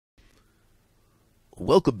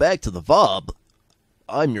Welcome back to the VOB.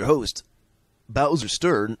 I'm your host, Bowser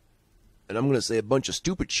Stern, and I'm going to say a bunch of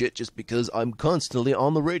stupid shit just because I'm constantly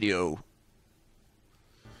on the radio.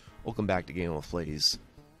 Welcome back to Game of Plays,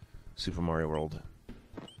 Super Mario World.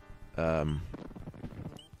 I'm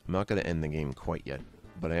not going to end the game quite yet,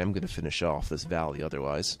 but I am going to finish off this valley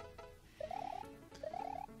otherwise.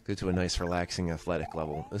 Go to a nice, relaxing, athletic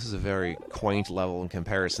level. This is a very quaint level in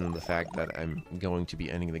comparison to the fact that I'm going to be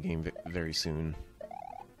ending the game very soon.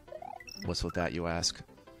 What's with that, you ask?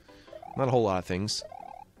 Not a whole lot of things,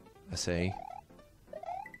 I say.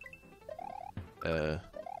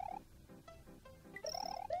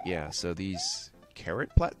 Yeah, so these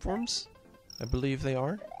carrot platforms, I believe they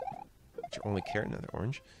are. Which are only carrot, and they're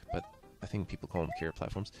orange. But I think people call them carrot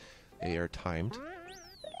platforms. They are timed.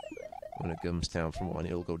 When it comes down from one,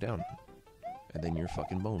 it'll go down. And then you're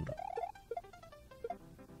fucking boned.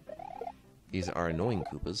 These are annoying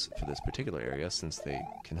Koopas for this particular area, since they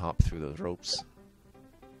can hop through those ropes.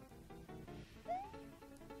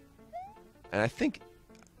 And I think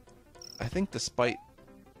despite...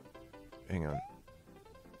 Hang on.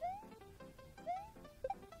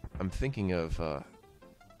 I'm thinking of the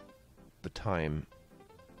time.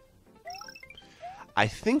 I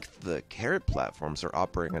think the carrot platforms are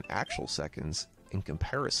operating on actual seconds in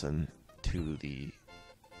comparison to the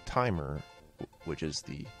timer, which is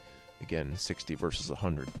the, again, 60 versus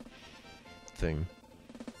 100 thing.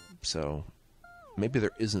 So maybe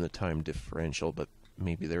there isn't a time differential, but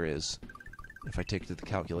maybe there is. If I take it to the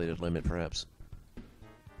calculated limit, perhaps.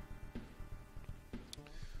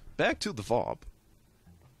 Back to the VOB.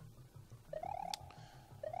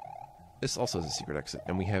 This also is a secret exit,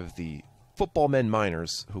 and we have the football men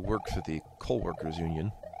miners who work for the coal workers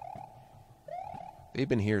union. They've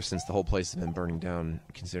been here since the whole place has been burning down,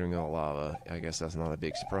 considering all lava. I guess that's not a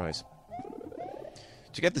big surprise.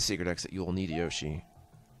 To get the secret exit, you will need a Yoshi.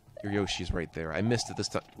 Your Yoshi's right there. I missed it this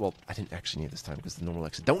time. Well, I didn't actually need it this time because the normal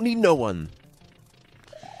exit. Don't need no one.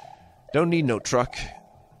 Don't need no truck.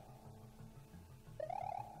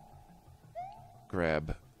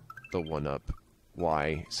 Grab the 1-up.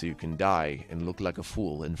 Why? So you can die and look like a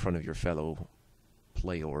fool in front of your fellow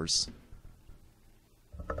players.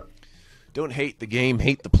 Don't hate the game,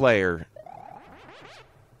 hate the player.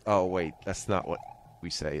 Oh, wait, that's not what we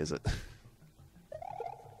say, is it?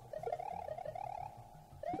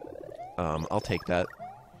 I'll take that.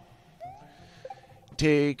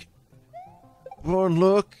 Take one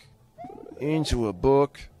look into a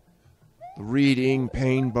book. Reading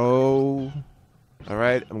Painbow.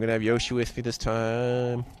 Alright, I'm gonna have Yoshi with me this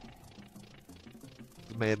time.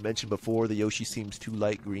 As I may have mentioned before, the Yoshi seems too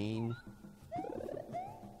light green.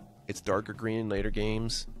 It's darker green in later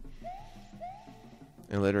games.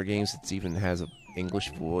 In later games, it even has an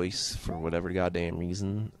English voice for whatever goddamn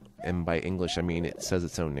reason. And by English, I mean it says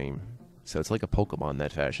its own name. So it's like a Pokemon in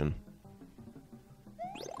that fashion.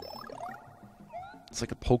 It's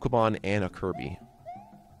like a Pokemon and a Kirby.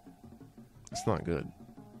 It's not good.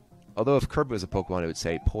 Although if Kirby was a Pokemon, it would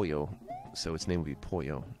say Poyo, so its name would be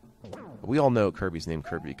Poyo. But we all know Kirby's named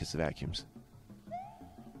Kirby because of vacuums.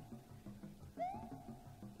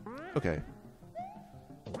 Okay.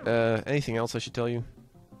 Anything else I should tell you?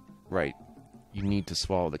 Right. You need to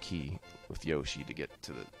swallow the key with Yoshi to get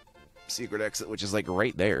to the secret exit, which is like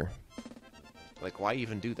right there. Like, why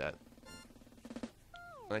even do that?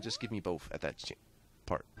 Why just give me both at that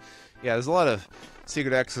part? Yeah, there's a lot of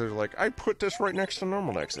secret exits that are like, I put this right next to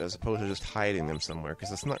normal exit, as opposed to just hiding them somewhere,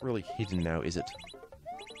 because it's not really hidden now, is it?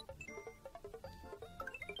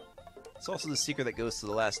 It's also the secret that goes to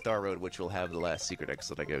the last Star Road, which will have the last secret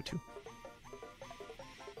exit I go to.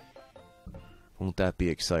 Won't that be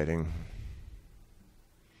exciting?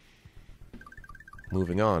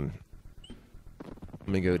 Moving on. I'm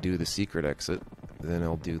gonna go do the secret exit, then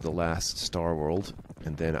I'll do the last Star World,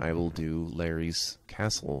 and then I will do Larry's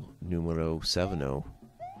Castle, numero 70.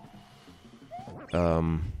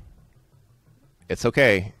 It's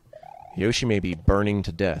okay. Yoshi may be burning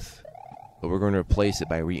to death, but we're going to replace it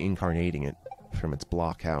by reincarnating it from its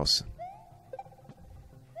block house.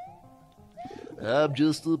 I'm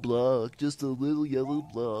just a block, just a little yellow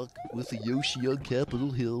block, with a Yoshi on Capitol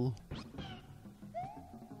Hill.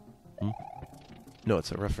 No,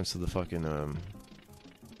 it's a reference to the fucking,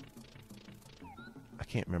 I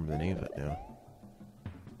can't remember the name of it now.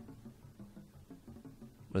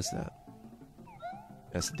 What is that?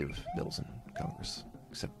 It has to do with bills in Congress.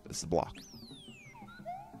 Except it's the block.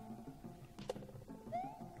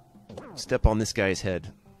 Step on this guy's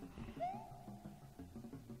head.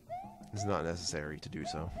 It's not necessary to do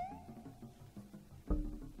so.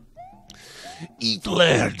 Eat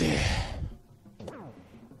land.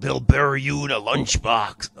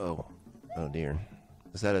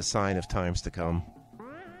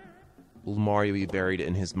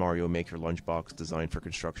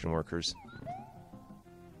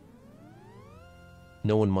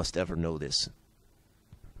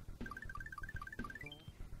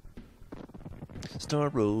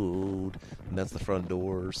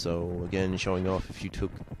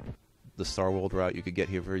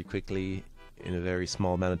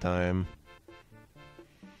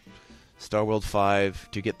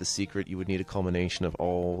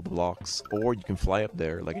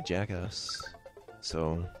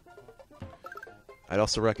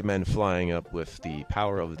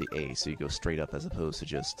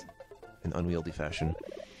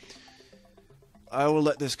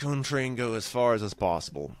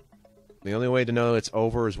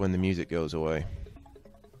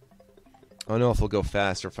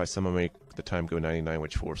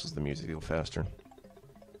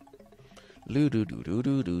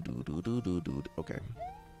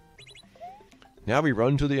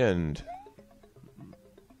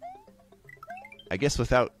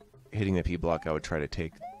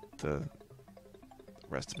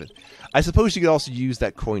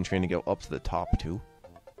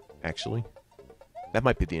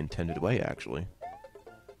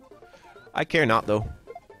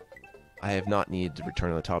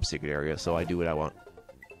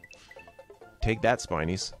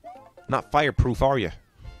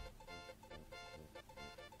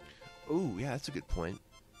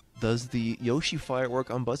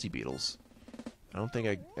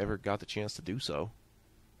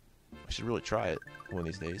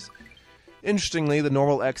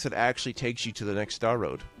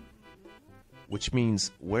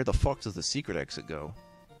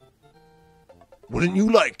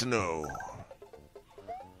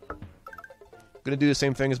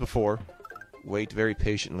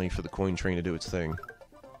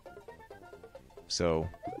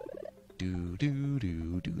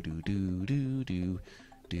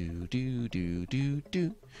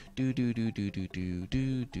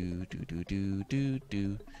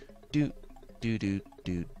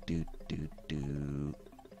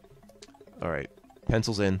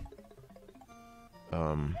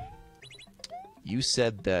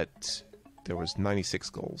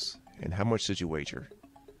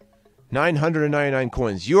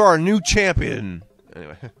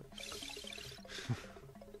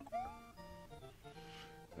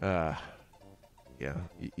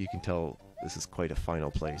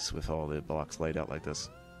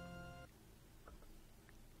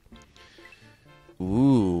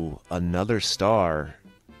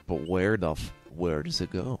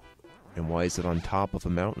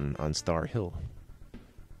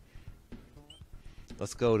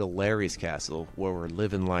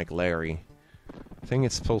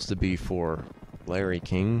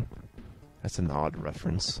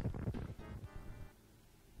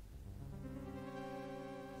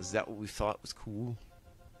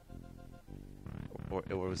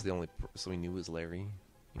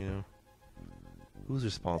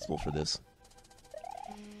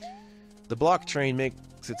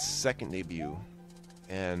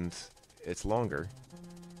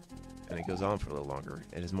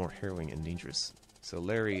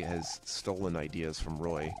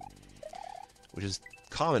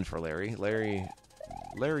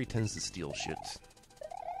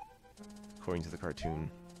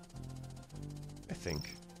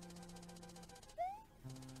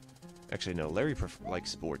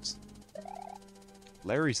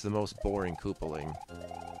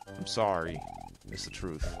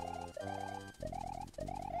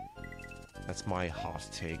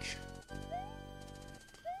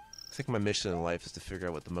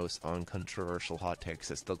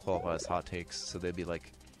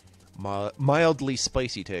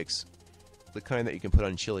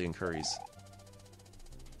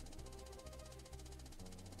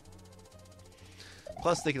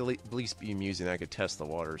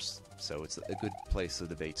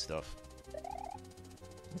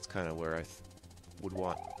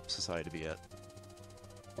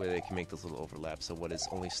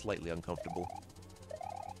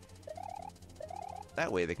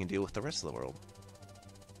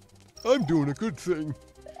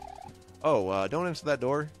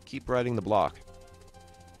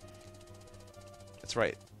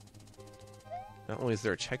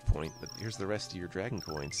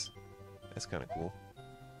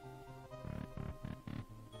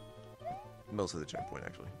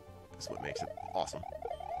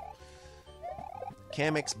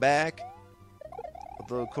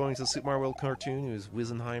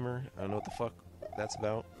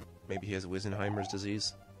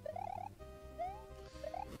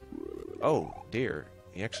 Oh, dear.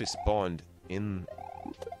 He actually spawned in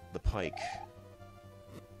the pike.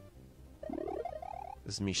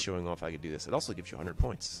 This is me showing off I could do this. It also gives you 100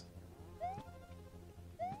 points.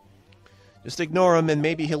 Just ignore him and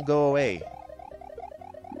maybe he'll go away.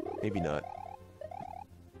 Maybe not.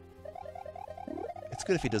 It's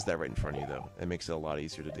good if he does that right in front of you, though. It makes it a lot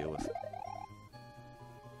easier to deal with.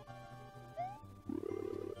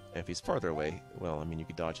 And if he's farther away, well, I mean, you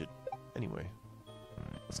could dodge it anyway.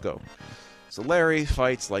 Alright, let's go. So Larry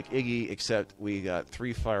fights like Iggy, except we got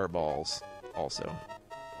 3 fireballs also.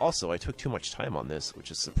 Also, I took too much time on this, which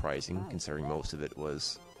is surprising, considering most of it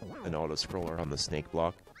was an auto-scroller on the snake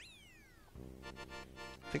block.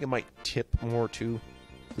 I think I might tip more to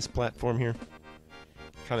this platform here.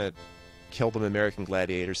 Kind of killed them American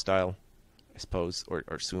Gladiator style, I suppose, or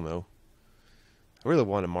sumo. I really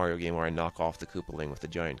want a Mario game where I knock off the Koopaling with the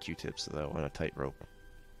giant Q-tips, though, on a tightrope.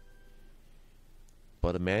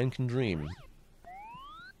 But a man can dream.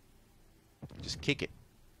 Just kick it.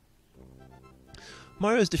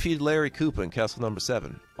 Mario's defeated Larry Koopa in Castle Number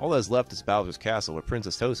 7. All that is left is Bowser's Castle, where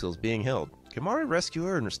Princess Toadstool is being held. Can Mario rescue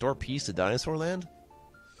her and restore peace to Dinosaur Land?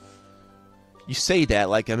 You say that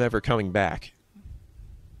like I'm ever coming back.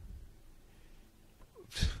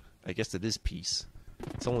 I guess it is peace.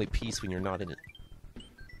 It's only peace when you're not in it.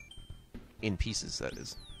 In pieces, that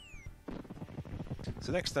is.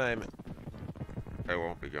 So next time, I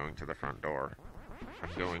won't be going to the front door. I'm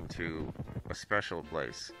going to a special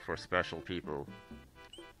place for special people.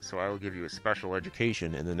 So I will give you a special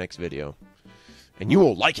education in the next video. And you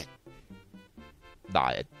will like it!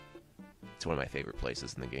 It's one of my favorite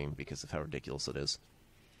places in the game because of how ridiculous it is.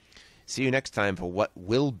 See you next time for what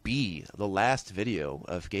will be the last video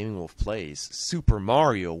of Gaming Wolf Plays Super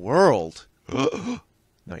Mario World.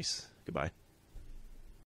 Nice. Goodbye.